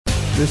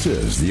This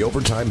is the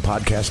Overtime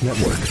Podcast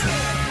Network.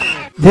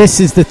 This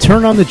is the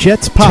Turn on the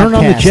Jets podcast. Turn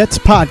on the Jets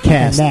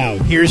podcast. And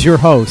now, here's your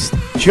host,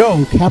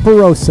 Joe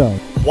Caporoso.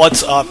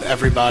 What's up,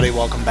 everybody?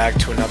 Welcome back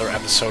to another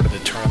episode of the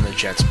Turn on the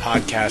Jets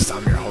podcast.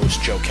 I'm your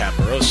host, Joe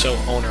Caporoso,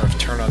 owner of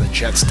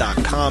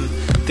TurnOnTheJets.com.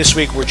 This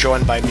week, we're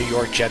joined by New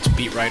York Jets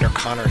beat writer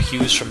Connor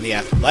Hughes from The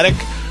Athletic.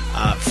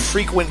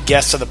 Frequent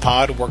guests of the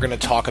pod. We're going to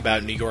talk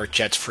about New York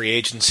Jets free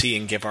agency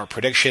and give our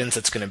predictions.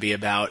 It's going to be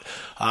about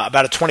a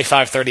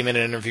 25-30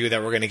 minute interview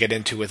that we're going to get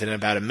into within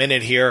about a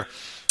minute here.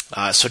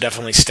 So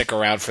definitely stick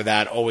around for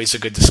that. Always a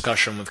good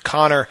discussion with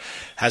Connor.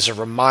 As a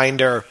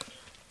reminder,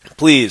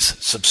 please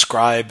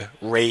subscribe,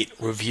 rate,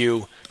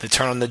 review the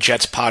Turn on the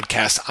Jets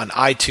podcast on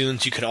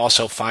iTunes. You can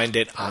also find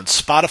it on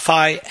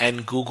Spotify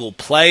and Google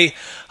Play.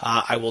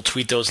 I will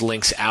tweet those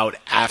links out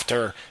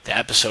after the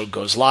episode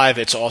goes live.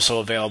 It's also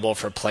available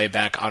for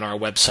playback on our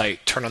website,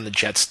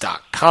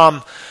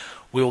 turnonthejets.com.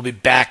 We will be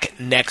back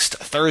next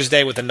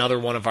Thursday with another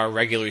one of our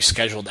regularly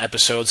scheduled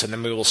episodes, and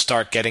then we will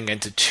start getting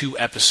into 2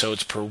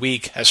 episodes per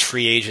week as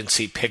free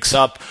agency picks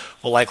up.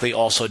 We'll likely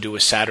also do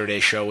a Saturday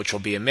show, which will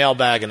be a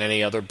mailbag and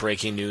any other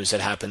breaking news that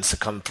happens to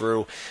come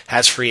through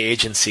as free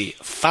agency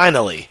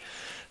finally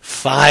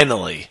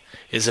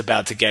is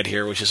about to get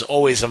here, which is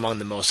always among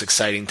the most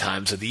exciting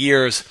times of the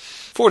years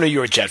for New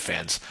York Jet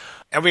fans.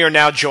 And we are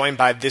now joined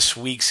by this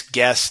week's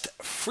guest,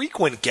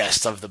 frequent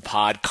guest of the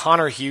pod,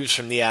 Connor Hughes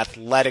from The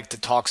Athletic, to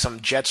talk some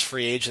Jets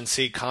free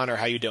agency. Connor,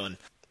 how you doing?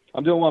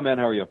 I'm doing well, man.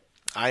 How are you?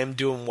 I am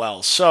doing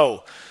well.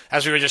 So,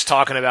 as we were just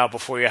talking about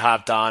before you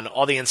hopped on,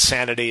 all the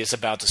insanity is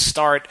about to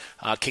start,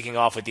 kicking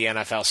off with the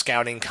NFL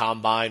Scouting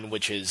Combine,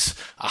 which is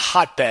a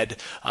hotbed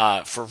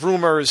for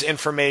rumors,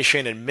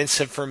 information, and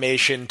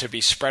misinformation to be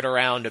spread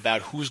around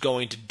about who's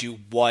going to do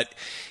what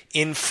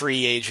in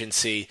free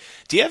agency.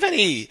 Do you have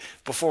any,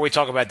 before we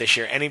talk about this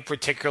year, any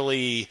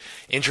particularly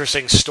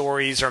interesting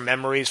stories or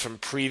memories from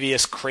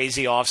previous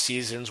crazy off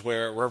seasons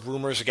where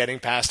rumors are getting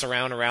passed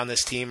around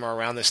this team or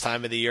around this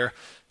time of the year?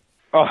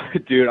 Oh,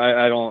 dude,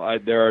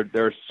 there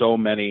are so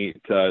many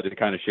to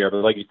kind of share,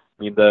 but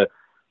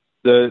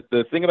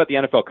the thing about the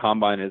NFL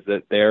Combine is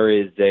that there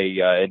is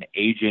an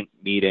agent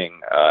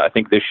meeting. I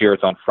think this year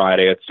it's on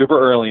Friday. It's super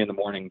early in the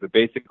morning, but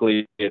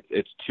basically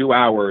it's 2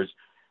 hours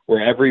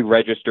where every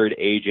registered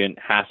agent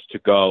has to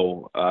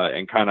go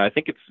and kind of, I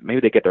think it's maybe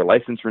they get their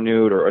license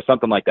renewed or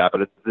something like that,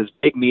 but it's this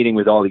big meeting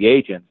with all the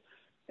agents.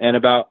 And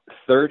about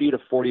 30 to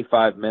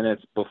 45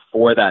 minutes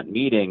before that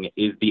meeting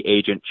is the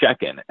agent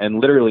check-in. And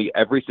literally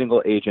every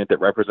single agent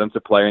that represents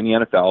a player in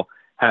the NFL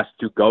has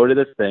to go to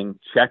this thing,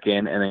 check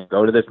in, and then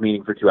go to this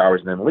meeting for 2 hours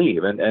and then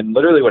leave. And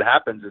literally what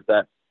happens is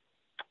that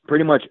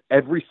pretty much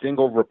every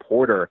single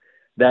reporter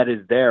that is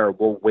there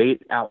will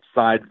wait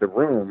outside the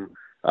room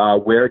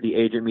where the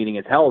agent meeting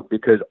is held,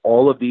 because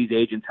all of these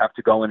agents have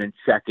to go in and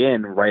check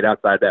in right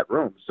outside that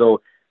room. So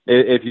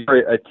if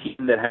you're a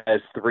team that has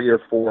 3 or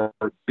 4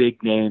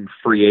 big name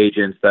free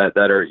agents that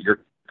are, you're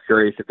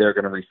curious if they're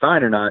going to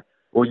resign or not,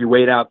 well, you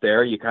wait out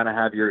there, you kind of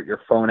have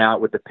your phone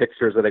out with the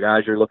pictures of the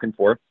guys you're looking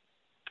for.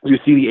 You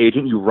see the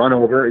agent, you run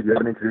over. If you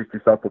haven't introduced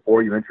yourself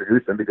before, you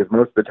introduce them, because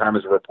most of the time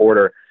as a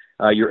reporter,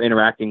 you're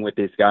interacting with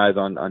these guys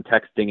on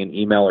texting and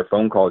email or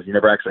phone calls. You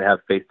never actually have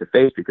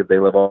face-to-face because they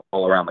live all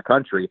around the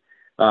country.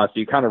 So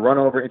you kind of run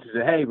over and say,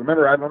 hey,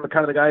 remember, I'm the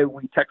kind of the guy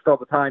we text all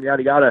the time,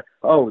 yada, yada.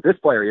 Oh, this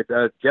player,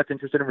 Jets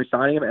interested in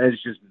re-signing him. And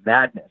it's just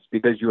madness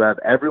because you have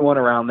everyone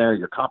around there,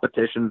 your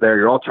competition's there.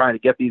 You're all trying to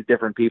get these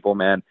different people,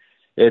 man.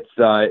 It's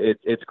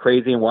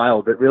crazy and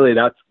wild, but really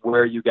that's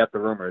where you get the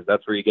rumors.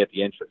 That's where you get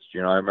the interest.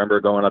 You know, I remember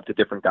going up to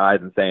different guys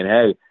and saying,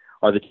 hey,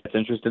 are the Jets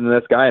interested in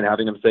this guy? And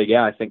having them say,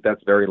 yeah, I think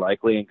that's very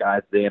likely. And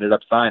guys, they ended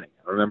up signing.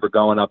 I remember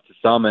going up to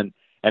some and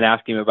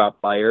asking him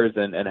about players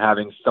and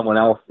having someone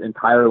else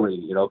entirely,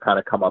 you know, kind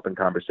of come up in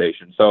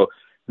conversation. So,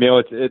 you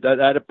know,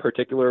 that a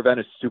particular event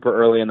is super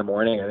early in the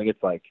morning. I think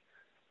it's like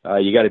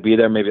you got to be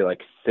there maybe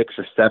like 6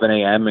 or 7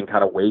 a.m. and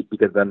kind of wait,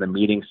 because then the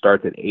meeting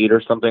starts at 8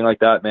 or something like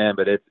that, man.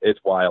 But it's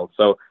wild.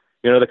 So,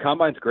 you know, the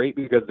Combine's great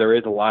because there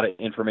is a lot of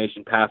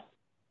information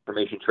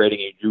trading.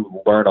 You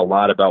do learn a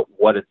lot about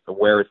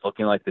where it's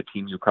looking like the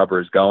team you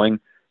cover is going.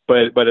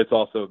 But it's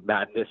also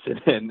madness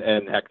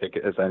and hectic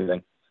as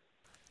anything.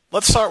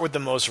 Let's start with the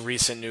most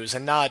recent news,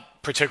 and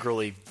not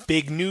particularly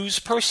big news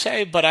per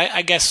se, but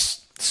I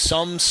guess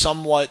some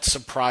somewhat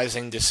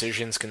surprising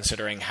decisions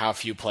considering how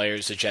few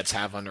players the Jets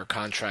have under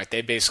contract.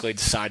 They basically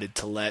decided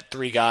to let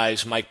 3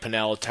 guys, Mike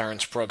Pennel,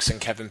 Terrence Brooks, and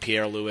Kevin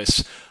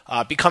Pierre-Louis,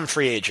 become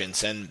free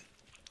agents. And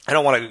I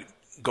don't want to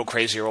go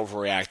crazy or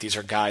overreact. These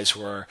are guys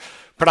who are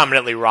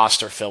predominantly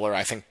roster filler.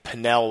 I think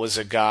Pennel was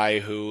a guy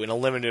who, in a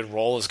limited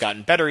role, has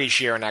gotten better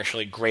each year and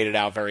actually graded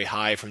out very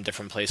high from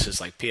different places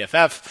like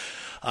PFF.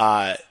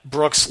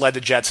 Brooks led the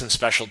Jets in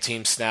special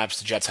team snaps.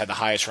 The Jets had the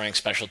highest ranked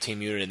special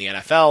team unit in the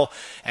NFL.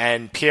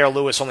 And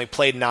Pierre-Louis only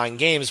played 9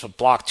 games, but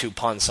blocked 2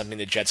 punts, something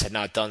the Jets had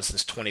not done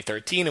since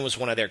 2013, and was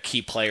one of their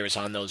key players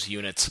on those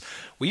units.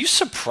 Were you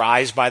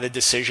surprised by the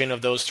decision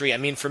of those 3? I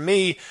mean, for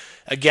me,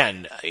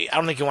 again, I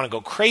don't think you want to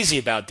go crazy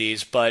about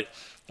these, but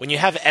when you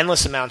have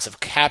endless amounts of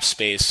cap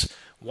space,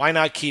 why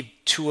not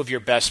keep two of your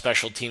best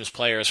special teams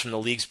players from the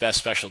league's best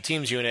special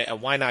teams unit,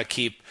 and why not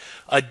keep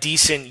a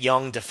decent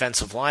young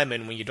defensive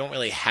lineman when you don't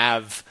really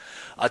have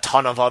a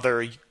ton of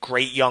other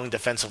great young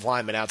defensive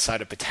linemen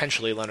outside of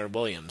potentially Leonard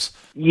Williams?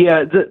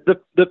 Yeah,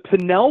 the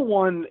Pennell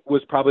one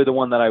was probably the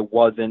one that I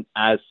wasn't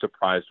as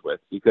surprised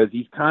with, because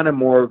he's kind of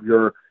more of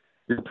your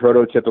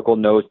prototypical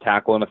nose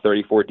tackle in a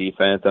 34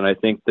 defense, and I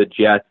think the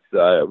Jets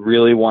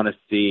really want to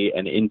see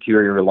an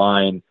interior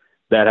line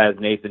that has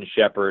Nathan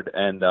Shepard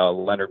and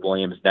Leonard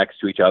Williams next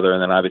to each other,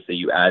 and then obviously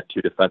you add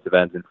two defensive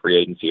ends in free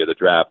agency or the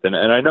draft. And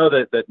I know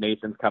that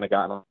Nathan's kind of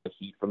gotten a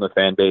heat from the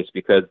fan base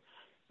because,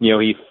 you know,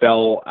 he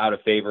fell out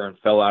of favor and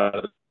fell out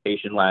of the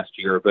rotation last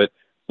year. But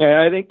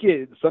yeah, I think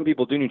some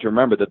people do need to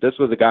remember that this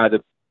was a guy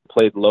that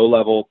played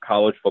low-level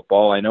college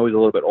football. I know he's a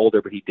little bit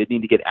older, but he did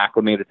need to get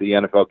acclimated to the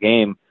NFL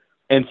game.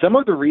 And some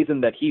of the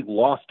reason that he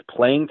lost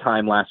playing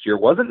time last year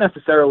wasn't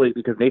necessarily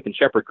because Nathan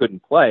Shepard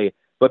couldn't play,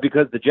 but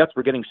because the Jets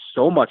were getting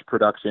so much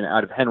production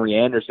out of Henry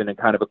Anderson in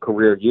kind of a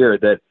career year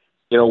that,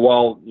 you know,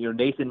 while, you know,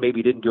 Nathan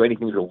maybe didn't do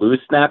anything to lose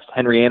snaps,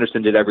 Henry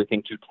Anderson did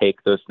everything to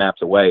take those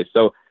snaps away.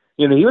 So,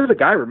 you know, he was a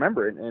guy,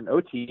 remember, in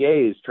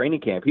OTA's training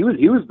camp, he was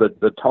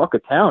the talk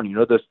of town, you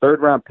know, this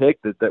third-round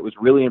pick that was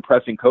really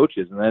impressing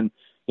coaches. And then,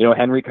 you know,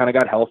 Henry kind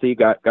of got healthy,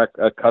 got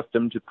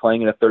accustomed to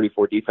playing in a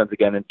 34 defense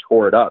again and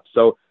tore it up.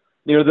 So,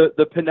 you know,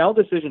 the Pennell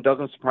decision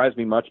doesn't surprise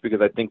me much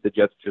because I think the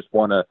Jets just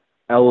want to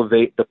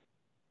elevate the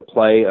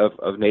play of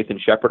Nathan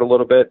Shepard a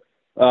little bit.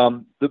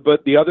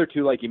 But the other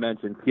two, like you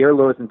mentioned, Pierre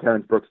Lewis and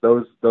Terrence Brooks,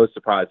 those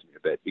surprised me a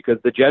bit because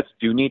the Jets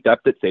do need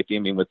depth at safety. I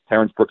mean, with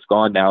Terrence Brooks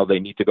gone now, they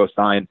need to go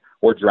sign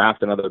or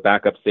draft another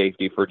backup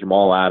safety for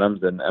Jamal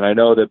Adams. And I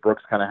know that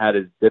Brooks kind of had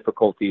his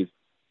difficulties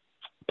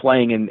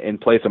playing in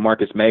place of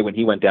Marcus May when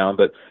he went down,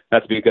 but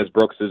that's because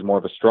Brooks is more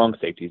of a strong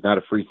safety. He's not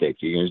a free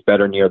safety. He's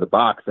better near the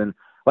box. And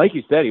like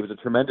you said, he was a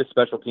tremendous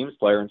special teams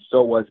player, and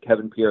so was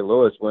Kevin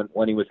Pierre-Louis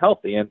when he was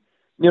healthy. And,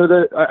 you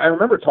know, I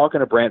remember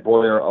talking to Brant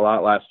Boyer a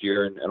lot last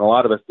year, and a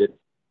lot of us did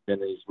in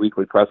these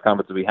weekly press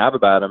conferences we have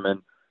about him.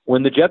 And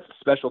when the Jets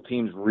special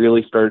teams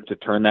really started to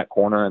turn that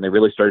corner and they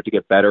really started to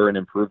get better and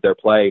improve their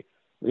play,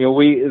 you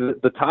know,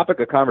 the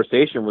topic of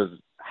conversation was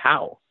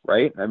how,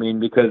 right? I mean,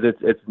 because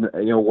it's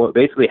you know,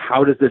 basically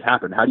how does this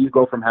happen? How do you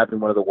go from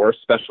having one of the worst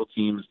special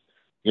teams,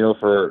 you know,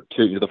 for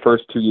the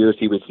first 2 years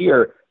he was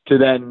here to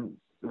then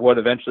what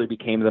eventually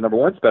became the number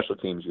one special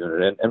teams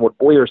unit? And what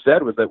Boyer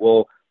said was that,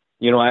 well,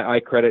 you know, I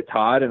credit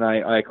Todd and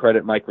I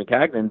credit Mike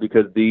McCagnon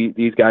because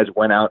these guys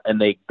went out and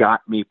they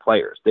got me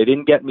players. They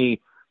didn't get me,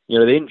 you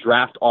know, they didn't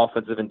draft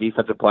offensive and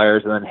defensive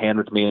players and then hand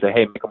it to me and say,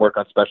 hey, make them work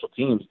on special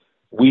teams.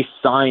 We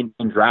signed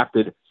and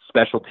drafted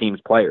special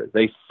teams players.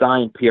 They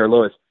signed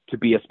Pierre-Louis to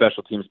be a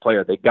special teams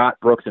player. They got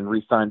Brooks and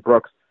re-signed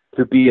Brooks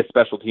to be a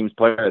special teams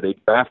player. They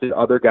drafted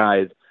other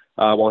guys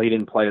while he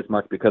didn't play as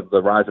much because of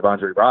the rise of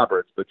Andre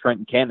Roberts, but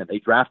Trenton Cannon, they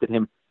drafted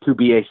him to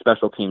be a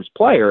special teams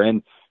player.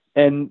 And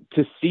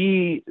to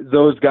see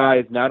those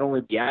guys not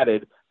only be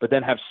added, but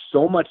then have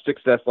so much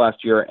success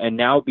last year and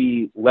now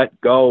be let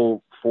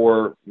go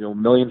for, you know,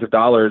 millions of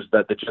dollars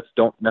that the Jets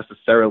don't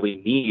necessarily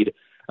need.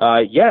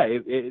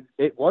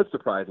 It was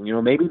surprising. You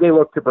know, maybe they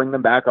look to bring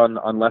them back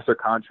on lesser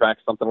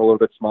contracts, something a little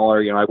bit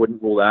smaller. You know, I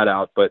wouldn't rule that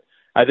out, but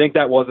I think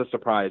that was a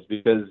surprise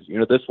because, you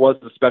know, this was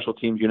the special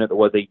teams unit that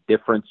was a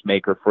difference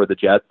maker for the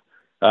Jets.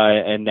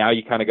 And now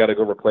you kind of got to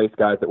go replace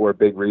guys that were a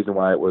big reason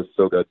why it was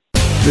so good.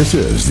 This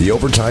is the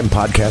Overtime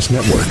Podcast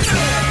Network.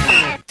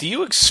 Do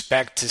you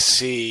expect to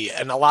see,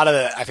 and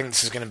I think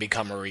this is going to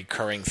become a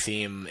recurring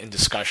theme in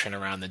discussion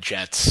around the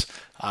Jets,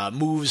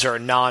 moves or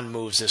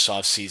non-moves this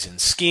offseason?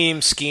 Scheme,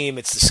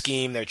 it's the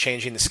scheme. They're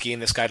changing the scheme.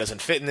 This guy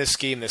doesn't fit in this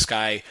scheme. This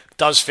guy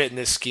does fit in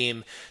this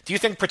scheme. Do you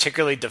think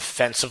particularly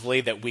defensively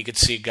that we could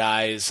see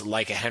guys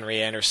like a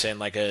Henry Anderson,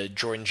 like a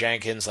Jordan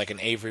Jenkins, like an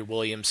Avery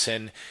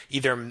Williamson,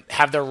 either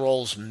have their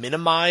roles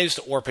minimized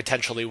or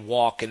potentially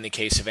walk in the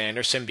case of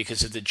Anderson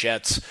because of the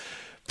Jets'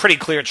 pretty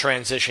clear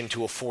transition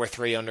to a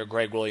 4-3 under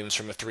Greg Williams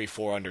from a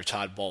 3-4 under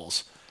Todd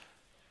Bowles?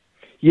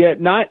 Yeah,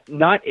 not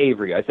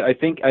Avery. I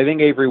think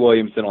Avery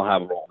Williamson will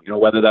have a role. You know,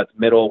 whether that's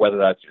middle, whether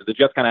that's the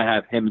Jets kind of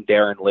have him and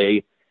Darren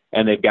Lee,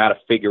 and they've got to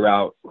figure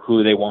out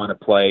who they want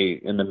to play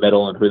in the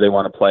middle and who they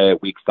want to play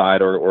at weak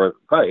side, or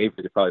probably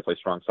Avery could probably play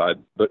strong side,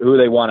 but who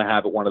they want to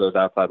have at one of those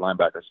outside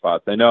linebacker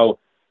spots. I know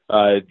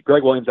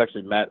Greg Williams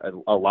actually met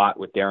a lot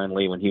with Darren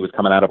Lee when he was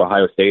coming out of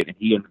Ohio State, and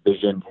he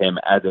envisioned him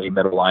as a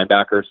middle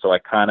linebacker. So I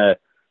kind of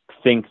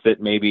think that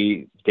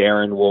maybe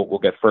Darren will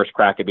get first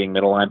crack at being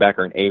middle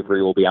linebacker, and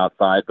Avery will be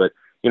outside, but.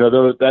 You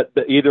know,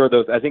 either of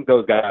those, I think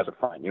those guys are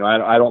fine. You know,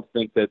 I don't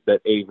think that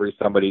Avery's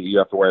somebody you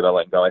have to worry about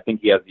letting go. I think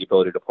he has the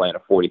ability to play in a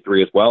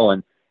 43 as well,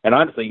 and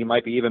honestly, he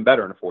might be even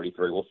better in a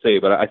 43. We'll see,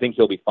 but I think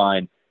he'll be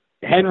fine.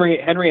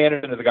 Henry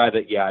Anderson is a guy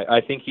that, I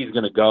think he's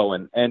going to go.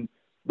 And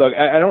look,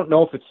 I don't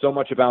know if it's so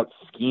much about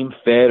scheme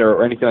fit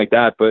or anything like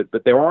that, but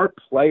there are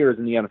players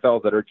in the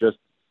NFL that are just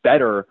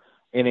better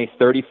in a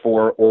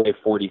 34 or a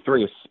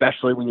 43,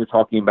 especially when you're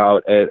talking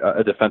about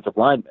a defensive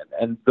lineman.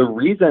 And the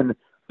reason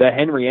that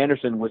Henry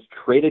Anderson was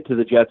traded to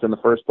the Jets in the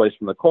first place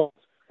from the Colts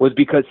was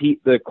because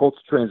the Colts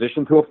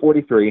transitioned to a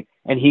 43,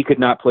 and he could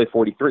not play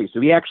 43. So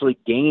he actually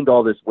gained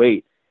all this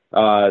weight, he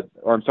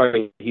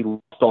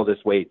lost all this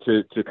weight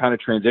to kind of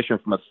transition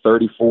from a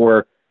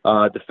 34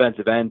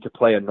 defensive end to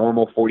play a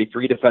normal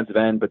 43 defensive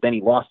end, but then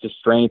he lost his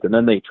strength, and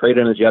then they traded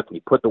in the Jets, and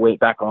he put the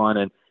weight back on.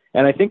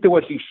 And I think that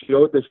what he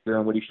showed this year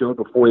and what he showed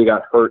before he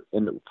got hurt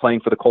in playing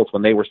for the Colts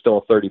when they were still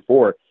a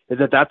 34 is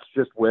that that's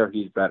just where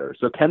he's better.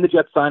 So can the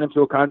Jets sign him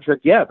to a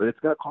contract? Yeah, but it's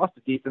going to cost a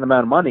decent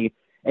amount of money,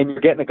 and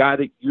you're getting a guy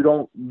that you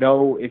don't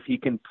know if he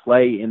can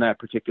play in that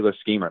particular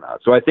scheme or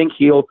not. So I think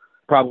he'll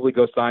probably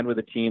go sign with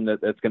a team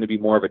that's going to be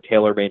more of a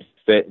tailor-made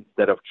fit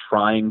instead of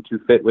trying to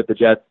fit with the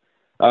Jets.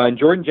 And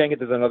Jordan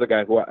Jenkins is another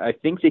guy who I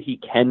think that he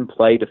can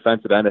play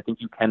defensive end. I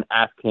think you can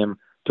ask him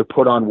to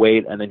put on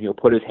weight, and then he'll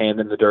put his hand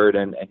in the dirt,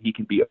 and he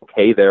can be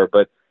okay there.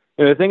 But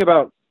the thing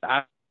about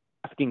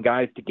asking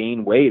guys to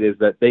gain weight is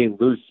that they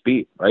lose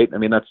speed, right? I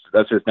mean,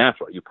 that's just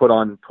natural. You put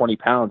on 20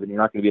 pounds, and you're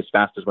not going to be as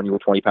fast as when you were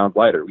 20 pounds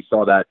lighter. We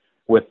saw that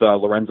with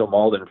Lorenzo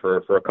Malden for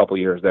a couple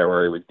years there,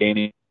 where he was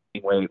gaining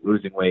weight,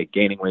 losing weight,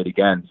 gaining weight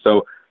again.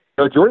 So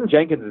Jordan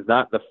Jenkins is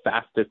not the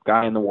fastest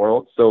guy in the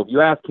world. So if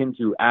you ask him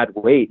to add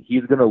weight,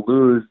 he's going to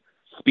lose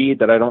speed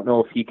that I don't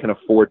know if he can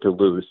afford to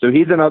lose. So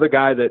he's another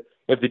guy that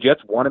if the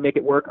Jets want to make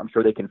it work, I'm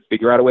sure they can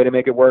figure out a way to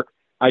make it work.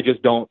 I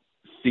just don't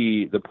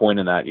see the point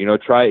in that.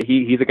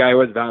 He's a guy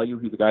who has value.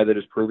 He's a guy that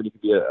has proven he can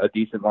be a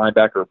decent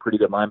linebacker, a pretty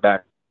good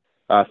linebacker,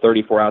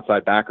 34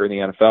 outside backer in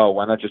the NFL.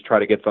 Why not just try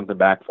to get something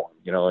back for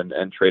him,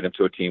 and trade him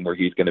to a team where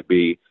he's going to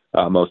be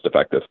most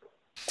effective?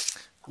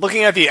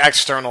 Looking at the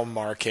external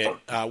market,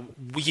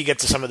 we can get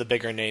to some of the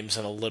bigger names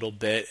in a little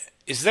bit.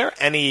 Is there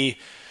any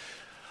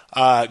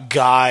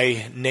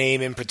guy,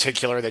 name in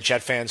particular, that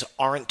Jet fans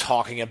aren't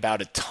talking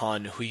about a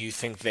ton who you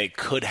think they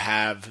could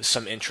have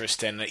some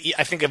interest in?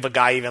 I think of a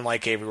guy even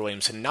like Avery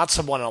Williamson, not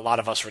someone a lot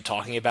of us were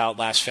talking about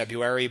last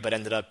February, but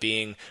ended up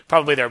being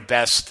probably their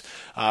best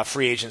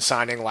free agent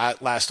signing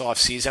last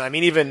offseason. I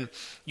mean, even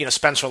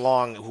Spencer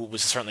Long, who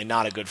was certainly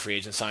not a good free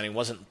agent signing,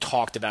 wasn't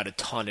talked about a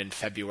ton in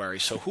February.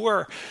 So who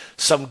are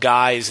some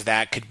guys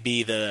that could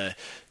be the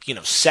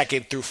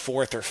second through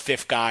fourth or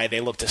fifth guy they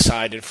look to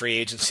sign in free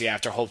agency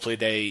after hopefully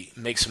they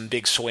make some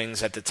big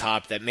swings at the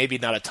top that maybe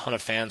not a ton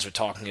of fans are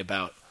talking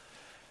about?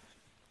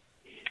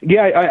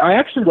 Yeah, I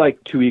actually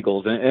like two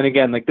Eagles. And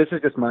again, this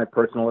is just my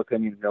personal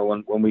opinion.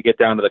 When we get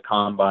down to the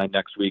combine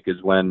next week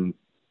is when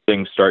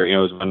things start,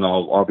 is when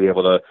I'll be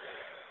able to,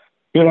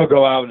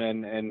 go out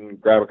and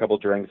grab a couple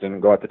of drinks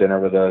and go out to dinner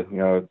with I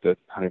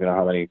don't even know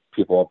how many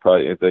people I'll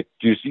probably,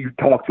 you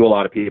talk to a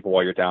lot of people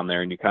while you're down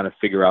there and you kind of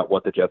figure out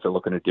what the Jets are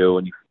looking to do,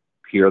 and you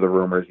hear the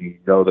rumors, you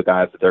know the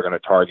guys that they're going to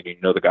target, you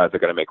know the guys they're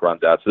going to make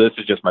runs at. So this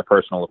is just my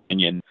personal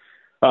opinion.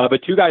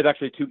 But two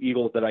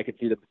Eagles that I could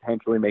see them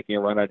potentially making a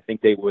run. I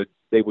think they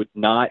would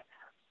not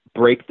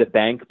break the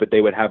bank, but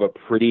they would have a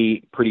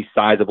pretty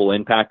sizable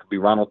impact. Could be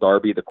Ronald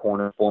Darby, the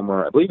corner,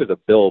 former, I believe it was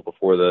a Bill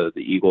before the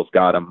Eagles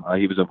got him.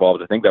 He was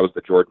involved. I think that was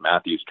the Jordan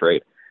Matthews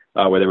trade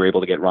where they were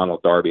able to get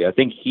Ronald Darby. I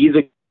think he's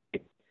the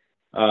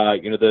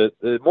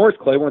Morris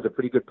Claiborne's a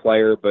pretty good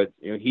player, but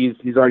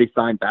he's already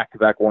signed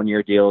back-to-back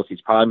one-year deals.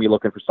 He's probably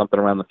looking for something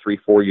around the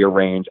 3-4 year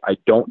range. I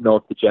don't know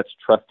if the Jets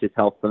trust his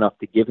health enough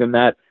to give him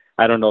that.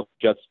 I don't know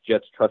if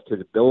Jets trust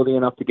his ability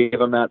enough to give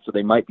him that, so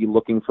they might be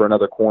looking for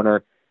another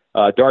corner.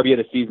 Darby had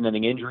a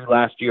season-ending injury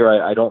last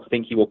year. I don't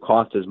think he will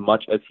cost as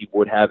much as he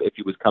would have if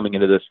he was coming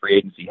into this free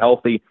agency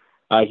healthy.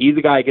 He's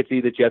a guy I could see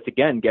the Jets,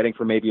 again, getting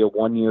for maybe a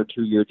 1-year,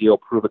 2-year deal,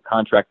 prove a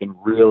contract, and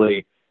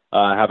really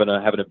having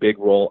a big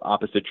role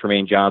opposite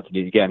Tremaine Johnson.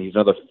 He's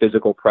another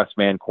physical press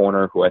man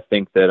corner who I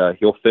think that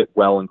he'll fit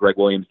well in Greg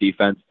Williams'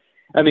 defense.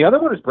 And the other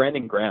one is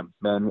Brandon Graham,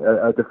 man,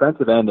 a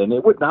defensive end. And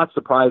it would not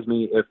surprise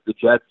me if the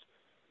Jets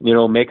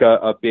make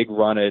a big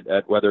run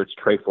at whether it's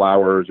Trey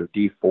Flowers or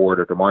Dee Ford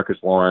or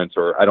DeMarcus Lawrence,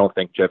 or I don't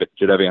think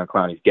Jadeveon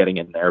Clowney's getting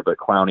in there, but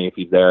Clowney, if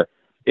he's there,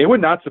 it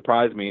would not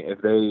surprise me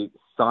if they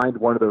signed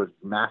one of those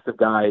massive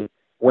guys,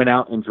 went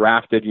out and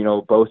drafted,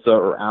 Bosa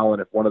or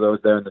Allen, if one of those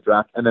there in the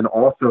draft, and then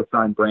also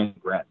signed Brandon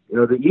Graham.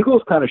 The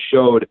Eagles kind of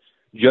showed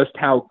just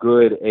how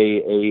good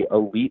a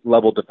elite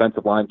level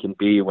defensive line can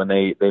be when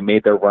they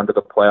made their run to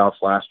the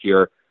playoffs last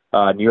year.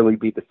 Nearly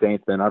beat the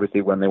Saints, then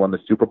obviously when they won the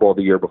Super Bowl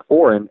the year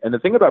before. And the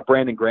thing about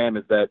Brandon Graham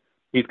is that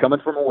he's coming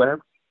from a winner.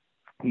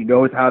 He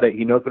knows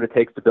what it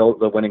takes to build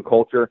the winning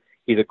culture.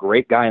 He's a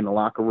great guy in the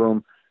locker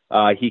room.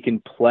 He can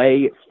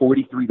play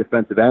 43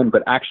 defensive end,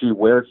 but actually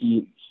where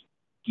he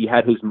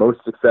had his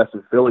most success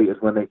in Philly is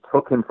when they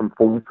took him from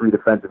 43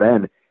 defensive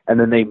end and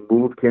then they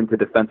moved him to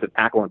defensive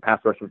tackle in pass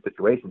rushing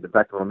situations. In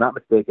fact, if I'm not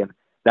mistaken,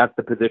 that's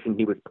the position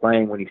he was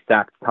playing when he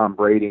sacked Tom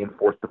Brady and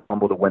forced the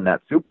fumble to win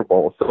that Super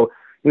Bowl. So,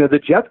 the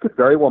Jets could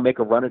very well make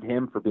a run at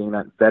him for being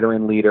that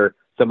veteran leader,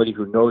 somebody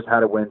who knows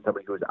how to win,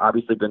 somebody who has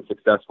obviously been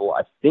successful.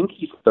 I think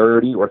he's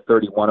 30 or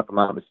 31, if I'm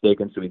not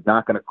mistaken, so he's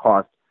not going to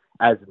cost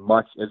as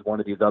much as one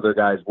of these other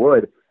guys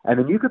would. And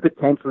then you could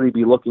potentially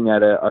be looking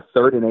at a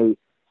 3rd and 8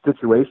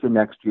 situation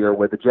next year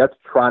where the Jets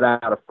trot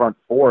out a front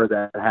four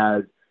that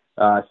has,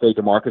 say,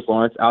 DeMarcus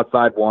Lawrence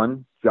outside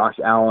one, Josh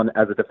Allen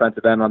as a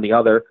defensive end on the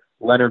other,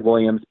 Leonard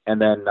Williams, and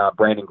then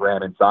Brandon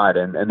Graham inside,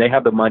 and they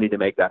have the money to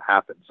make that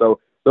happen. So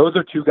those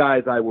are two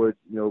guys I would,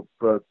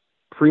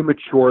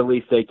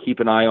 prematurely say keep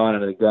an eye on,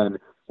 and again,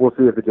 we'll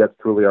see if the Jets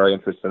truly are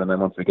interested in them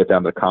once we get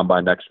down to the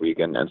Combine next week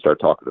and start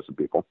talking to some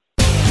people.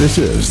 This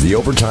is the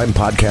Overtime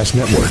Podcast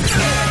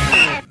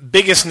Network.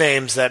 Biggest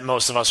names that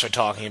most of us are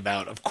talking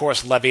about, of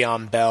course,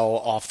 Le'Veon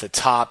Bell off the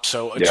top.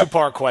 So a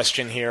two-part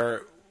question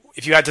here.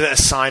 If you had to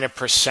assign a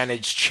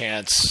percentage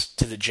chance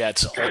to the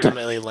Jets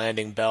ultimately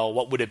landing Bell,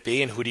 what would it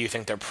be, and who do you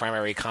think their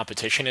primary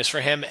competition is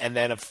for him? And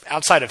then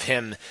outside of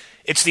him,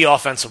 it's the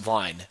offensive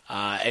line.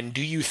 And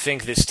do you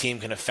think this team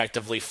can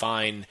effectively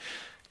find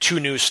two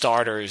new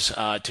starters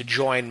to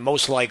join,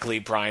 most likely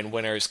Brian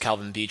Winters,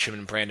 Calvin Beachum,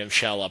 and Brandon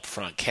Shell up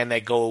front? Can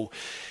they go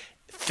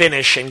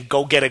finish and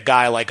go get a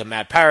guy like a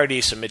Matt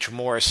Paradis, a Mitch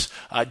Morse?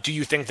 Do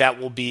you think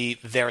that will be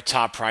their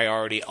top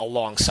priority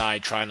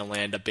alongside trying to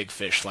land a big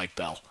fish like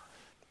Bell?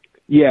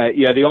 Yeah,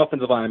 the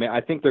offensive line, I mean,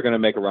 I think they're going to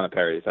make a run at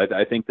Paradis.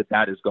 I think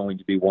that is going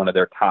to be one of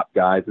their top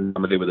guys, and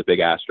somebody with a big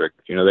asterisk.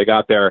 They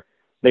got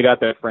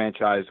their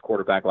franchise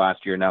quarterback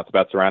last year. Now it's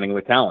about surrounding him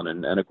with talent,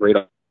 and a great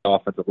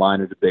offensive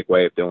line is a big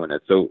way of doing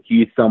it. So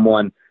he's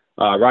someone,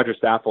 Roger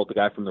Saffold, the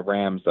guy from the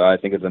Rams, I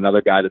think is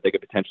another guy that they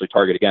could potentially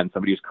target again,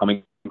 somebody who's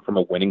coming from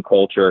a winning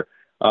culture.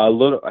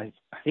 I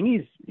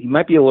think he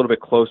might be a little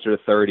bit closer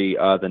to 30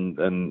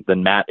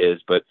 than Matt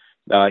is, but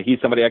he's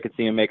somebody I could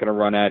see him making a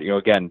run at.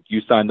 Again,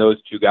 you sign those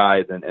two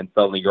guys, and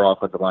suddenly your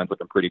offensive line's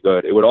looking pretty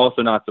good. It would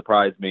also not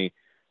surprise me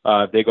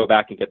if they go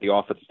back and get the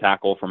offensive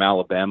tackle from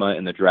Alabama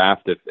in the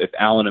draft. If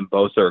Allen and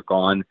Bosa are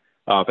gone,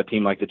 if a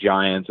team like the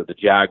Giants or the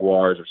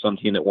Jaguars or some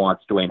team that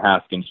wants Dwayne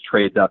Haskins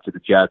trades up to the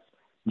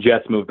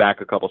Jets move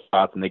back a couple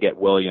spots and they get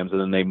Williams,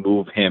 and then they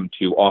move him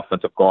to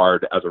offensive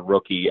guard as a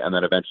rookie, and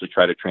then eventually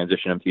try to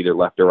transition him to either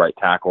left or right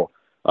tackle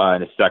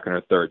in his second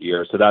or third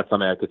year. So that's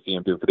something I could see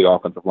him do for the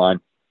offensive line.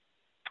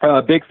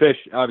 Big fish,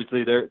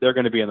 obviously, they're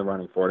going to be in the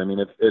running for it. I mean,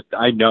 if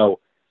I know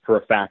for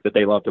a fact that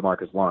they love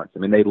DeMarcus Lawrence. I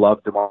mean, they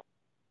loved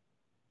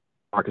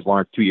DeMarcus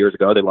Lawrence 2 years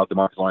ago. They loved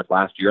DeMarcus Lawrence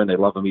last year, and they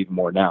love him even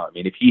more now. I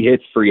mean, if he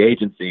hits free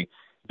agency,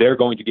 they're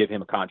going to give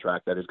him a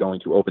contract that is going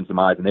to open some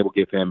eyes, and they will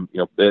give him,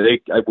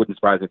 I wouldn't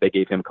surprise me if they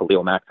gave him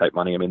Khalil Mack type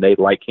money. I mean, they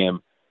like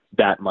him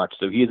that much.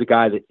 So he's a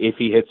guy that if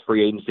he hits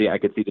free agency, I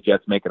could see the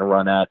Jets making a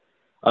run at.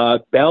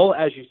 Bell,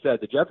 as you said,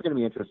 the Jets are going to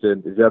be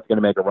interested. The Jets are going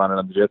to make a run at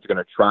him. The Jets are going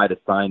to try to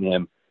sign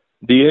him.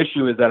 The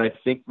issue is that I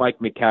think Mike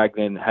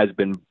Maccagnan has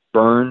been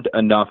burned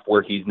enough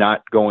where he's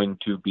not going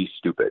to be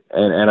stupid.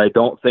 And I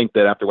don't think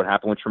that after what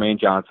happened with Tremaine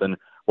Johnson,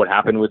 what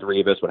happened with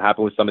Revis, what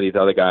happened with some of these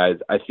other guys,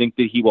 I think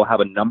that he will have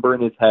a number in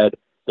his head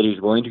that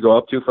he's willing to go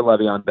up to for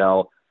Le'Veon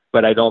Bell,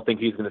 but I don't think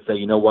he's going to say,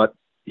 you know what,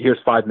 here's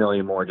 $5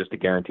 million more just to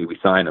guarantee we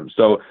sign him.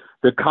 So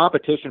the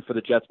competition for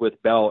the Jets with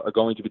Bell are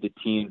going to be the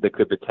teams that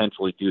could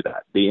potentially do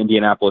that. The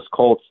Indianapolis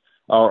Colts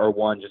are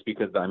one, just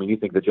because, I mean, you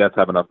think the Jets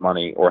have enough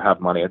money or have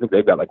money. I think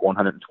they've got like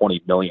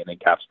 $120 million in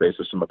cap space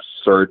or some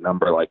absurd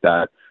number like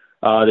that.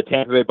 The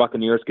Tampa Bay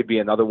Buccaneers could be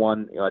another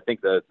one. I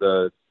think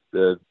the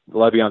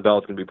Le'Veon Bell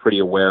is going to be pretty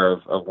aware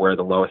of where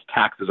the lowest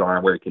taxes are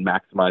and where he can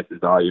maximize his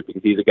value,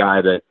 because he's a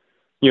guy that,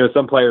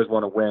 some players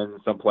want to win,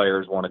 some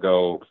players want to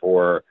go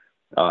for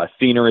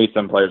scenery,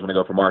 some players want to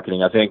go for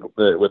marketing. I think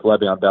with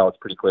Le'Veon Bell, it's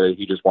pretty clear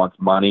he just wants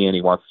money and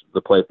he wants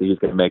the place that he's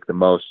going to make the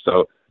most.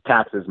 So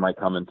taxes might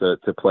come into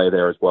play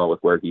there as well with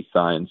where he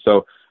signed.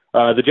 So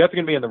the Jets are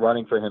going to be in the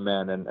running for him,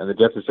 man, and the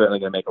Jets are certainly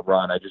going to make a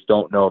run. I just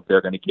don't know if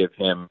they're going to give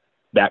him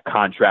that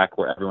contract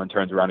where everyone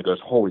turns around and goes,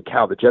 holy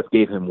cow, the Jets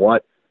gave him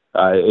what?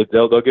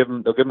 They'll give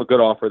him a good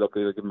offer.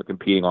 They'll give him a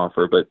competing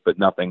offer, but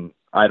nothing.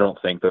 I don't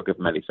think they'll give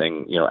him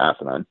anything,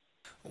 asinine.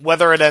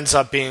 Whether it ends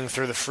up being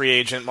through the free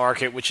agent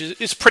market, which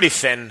is pretty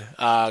thin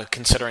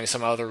considering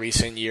some other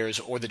recent years,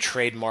 or the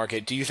trade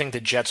market, do you think the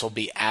Jets will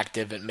be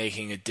active at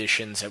making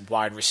additions at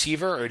wide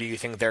receiver, or do you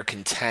think they're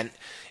content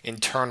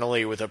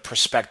internally with a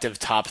prospective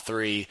top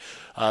three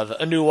of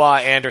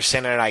Anua,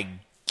 Anderson, and I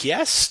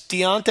guess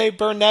Deontay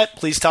Burnett?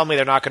 Please tell me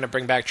they're not going to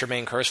bring back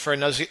Jermaine Kearse for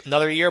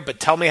another year, but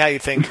tell me how you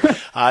think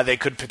they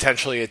could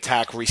potentially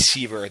attack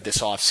receiver this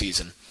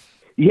offseason.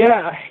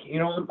 Yeah,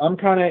 I'm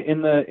kind of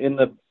in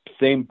the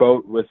same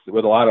boat with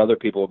a lot of other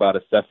people about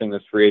assessing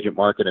this free agent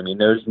market. I mean,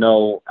 there's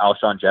no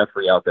Alshon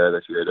Jeffrey out there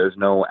this year. There's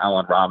no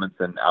Allen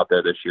Robinson out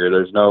there this year.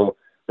 There's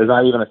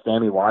not even a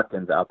Sammy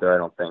Watkins out there, I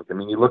don't think. I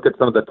mean, you look at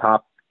some of the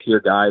top tier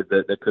guys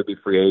that could be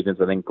free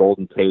agents. I think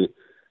Golden Tate,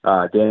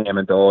 Danny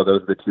Amendola,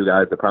 those are the two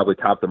guys that probably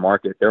top the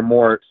market. They're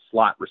more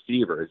slot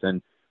receivers.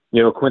 And,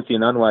 Quincy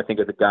Enunwa, I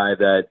think, is a guy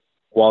that,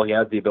 while he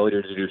has the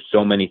ability to do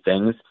so many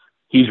things,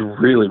 he's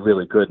really,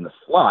 really good in the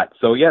slot.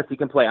 So, yes, he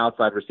can play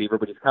outside receiver,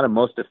 but he's kind of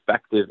most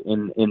effective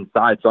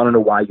inside. So I don't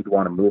know why you'd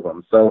want to move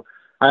him. So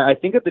I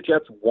think if the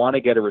Jets want to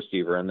get a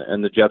receiver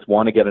and the Jets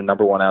want to get a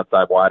number one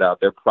outside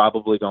wideout, they're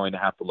probably going to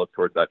have to look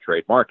towards that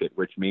trade market,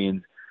 which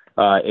means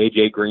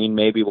A.J. Green,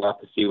 maybe we'll have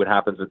to see what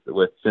happens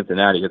with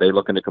Cincinnati. Are they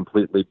looking to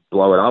completely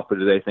blow it up, or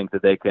do they think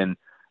that they can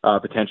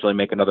potentially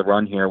make another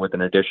run here with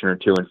an addition or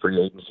two in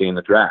free agency in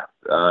the draft?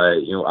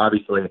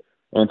 Obviously,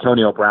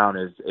 Antonio Brown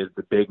is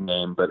the big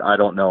name, but I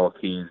don't know if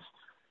he's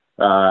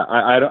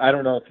I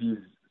don't know if he's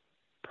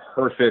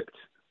perfect.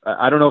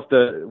 I don't know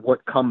if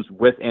what comes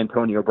with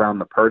Antonio Brown,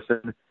 the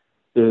person,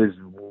 is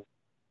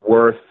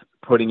worth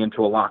putting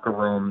into a locker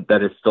room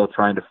that is still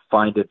trying to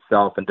find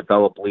itself and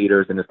develop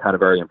leaders and is kind of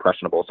very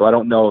impressionable. So I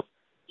don't know if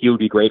he would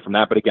be great from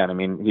that. But again, I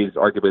mean, he's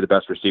arguably the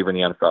best receiver in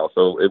the NFL,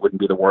 so it wouldn't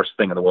be the worst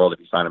thing in the world if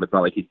you sign him. It's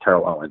not like he's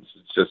Terrell Owens.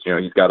 It's just,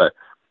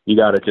 you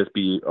got to just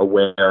be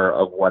aware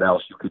of what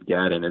else you could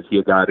get, and is he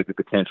a guy that could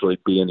potentially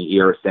be in the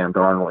ear of Sam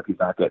Darnold if he's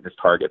not getting his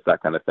targets,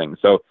 that kind of thing.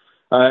 So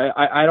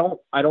I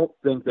don't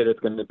think that it's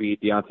going to be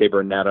Deontay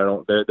Burnett.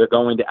 They're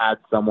going to add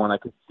someone. I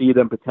could see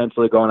them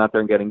potentially going out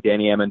there and getting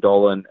Danny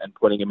Amendola and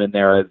putting him in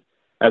there as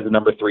a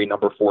number 3,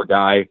 number 4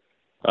 guy.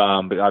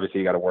 But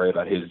obviously you got to worry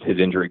about his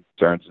injury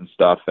concerns and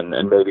stuff, and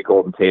maybe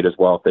Golden Tate as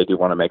well if they do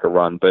want to make a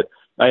run. But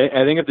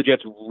I think if the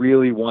Jets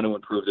really want to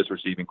improve this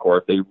receiving core,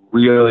 if they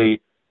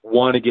really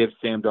want to give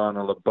Sam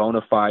Darnold a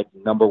bona fide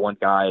number 1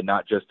 guy and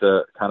not just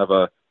a kind of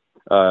a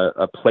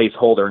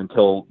placeholder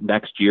until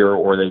next year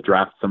or they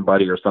draft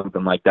somebody or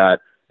something like that,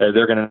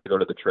 they're going to go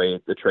to the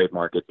trade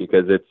market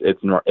because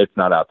it's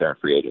not out there in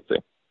free agency.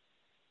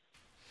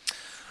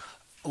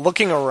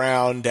 Looking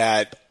around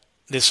at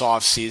this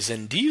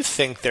offseason, do you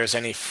think there's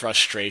any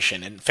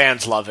frustration? And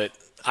fans love it.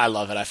 I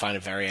love it. I find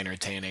it very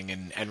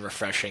entertaining and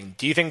refreshing.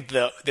 Do you think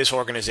this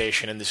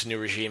organization and this new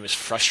regime is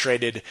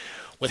frustrated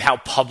with how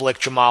public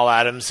Jamal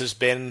Adams has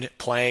been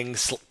playing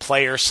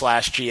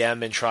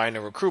player/GM and trying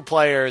to recruit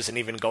players and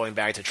even going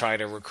back to trying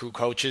to recruit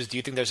coaches? Do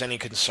you think there's any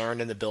concern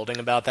in the building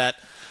about that?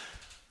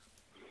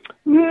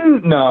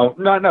 No,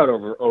 not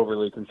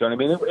overly concerned. I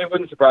mean, it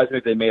wouldn't surprise me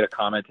if they made a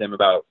comment to him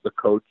about the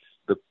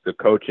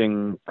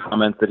coaching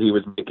comments that he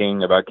was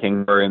making about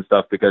Kingsbury and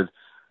stuff, because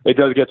it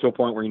does get to a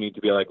point where you need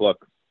to be like,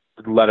 look,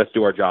 let us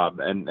do our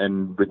job.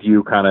 And with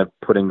you kind of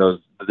putting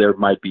those, there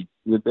might be,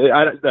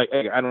 I don't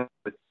know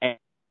if it's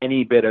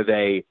any bit of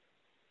a,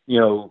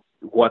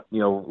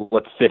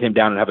 let's sit him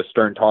down and have a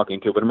stern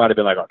talking to, but it might have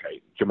been like,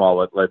 okay,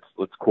 Jamal,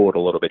 let's cool it a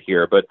little bit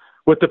here. But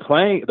with the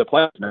players,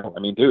 no, I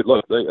mean, dude,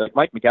 look, like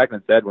Mike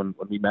McCagnon said when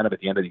we met him at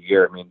the end of the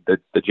year, I mean,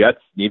 the Jets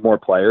need more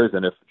players.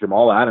 And if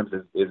Jamal Adams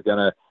is going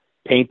to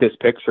paint this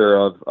picture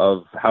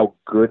of how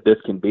good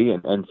this can be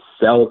and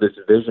sell this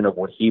vision of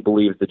what he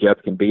believes the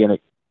Jets can be, and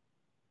it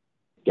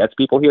gets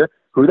people here,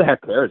 who the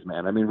heck cares,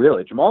 man? I mean,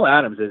 really, Jamal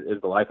Adams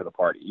is the life of the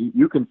party.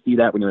 You can see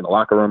that when you're in the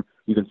locker room.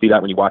 You can see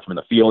that when you watch him in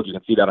the field. You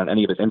can see that on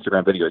any of his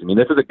Instagram videos. I mean,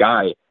 this is a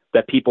guy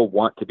that people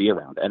want to be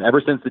around. And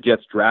ever since the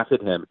Jets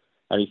drafted him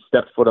and he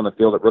stepped foot on the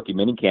field at rookie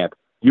minicamp,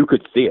 you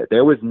could see it. He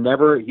was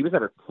never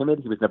timid.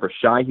 He was never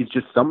shy. He's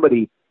just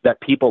somebody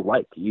that people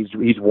like.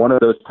 He's one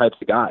of those types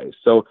of guys.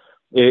 So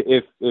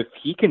if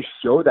he can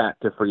show that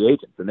to free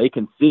agents and they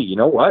can see, you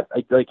know what,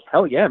 like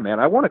hell yeah, man,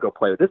 I want to go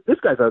play with this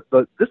guy's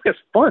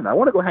fun. I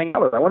want to go hang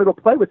out with him. I want to go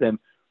play with him.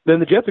 Then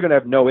the Jets are going to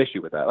have no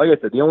issue with that. Like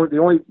I said, the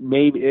only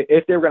maybe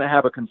if they're going to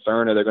have a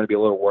concern or they're going to be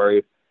a little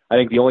worried, I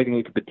think the only thing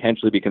he could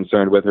potentially be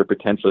concerned with or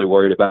potentially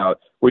worried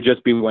about would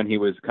just be when he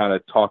was kind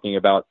of talking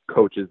about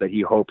coaches that he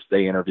hopes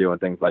they interview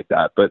and things like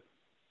that. But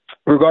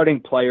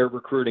regarding player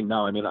recruiting,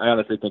 no, I mean, I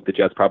honestly think the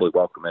Jets probably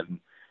welcome it.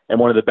 And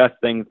one of the best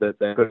things that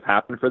could have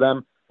happened for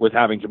them was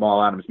having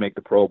Jamal Adams make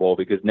the Pro Bowl,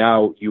 because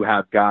now you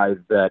have guys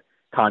that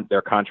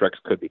their contracts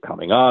could be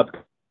coming up,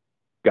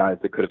 guys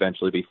that could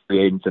eventually be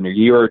free agents in a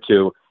year or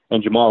two,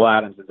 and Jamal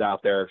Adams is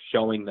out there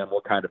showing them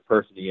what kind of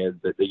person he is,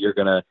 that you're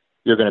gonna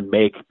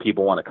make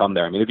people want to come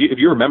there. I mean, if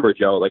you remember,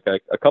 Joe, like a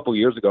couple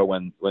years ago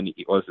when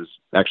this is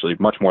actually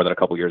much more than a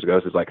couple years ago.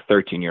 This is like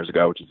 13 years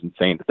ago, which is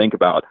insane to think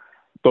about.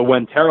 But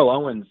when Terrell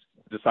Owens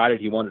decided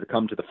he wanted to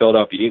come to the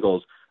Philadelphia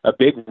Eagles, a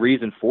big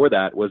reason for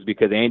that was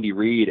because Andy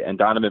Reid and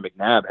Donovan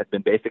McNabb had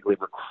been basically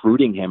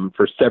recruiting him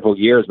for several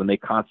years when they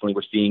constantly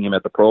were seeing him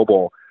at the Pro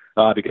Bowl,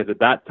 because at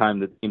that time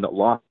the team that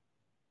lost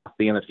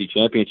the NFC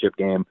Championship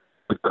game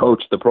would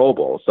coach the Pro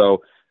Bowl.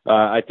 So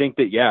I think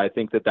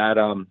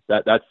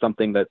that's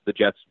something that the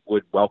Jets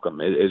would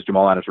welcome is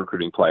Jamal Adams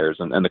recruiting players,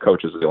 and the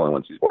coaches are the only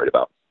ones he's worried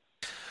about.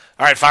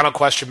 All right, final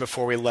question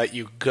before we let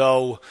you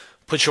go.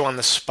 Put you on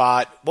the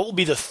spot. What will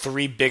be the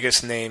 3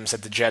 biggest names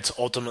that the Jets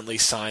ultimately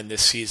sign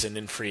this season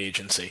in free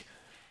agency?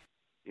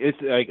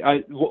 It's like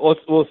we'll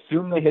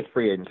assume they hit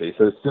free agency.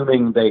 So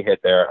assuming they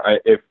hit there,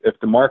 if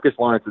DeMarcus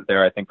Lawrence is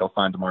there, I think they'll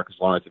sign DeMarcus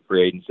Lawrence in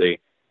free agency.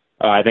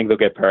 I think they'll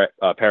get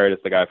Paradis,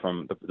 the guy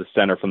from the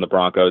center from the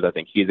Broncos. I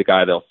think he's a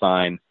guy they'll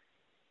sign.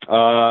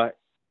 And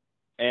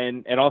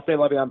I'll say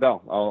Le'Veon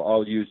Bell.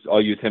 I'll use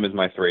him as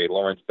my 3.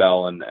 Lawrence,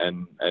 Bell, and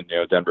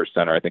Denver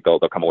center. I think they'll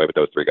come away with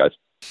those 3 guys.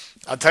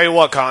 I'll tell you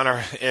what,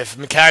 Connor. If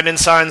McCagnon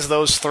signs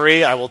those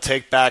 3, I will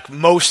take back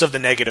most of the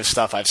negative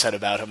stuff I've said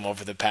about him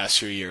over the past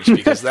few years,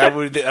 because that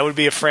would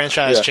be a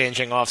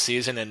franchise-changing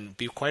offseason and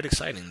be quite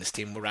exciting. This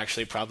team would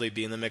actually probably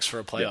be in the mix for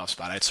a playoff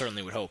spot. I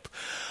certainly would hope.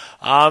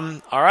 All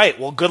right.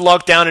 Well, good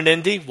luck down in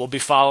Indy. We'll be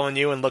following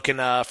you and looking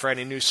for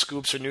any new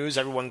scoops or news.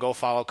 Everyone go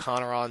follow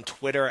Connor on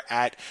Twitter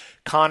at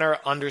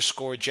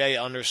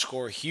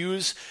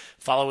Connor_J_Hughes.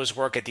 Follow his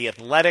work at The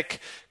Athletic.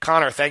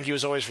 Connor, thank you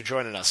as always for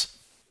joining us.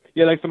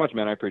 Yeah, thanks so much,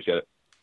 man. I appreciate it.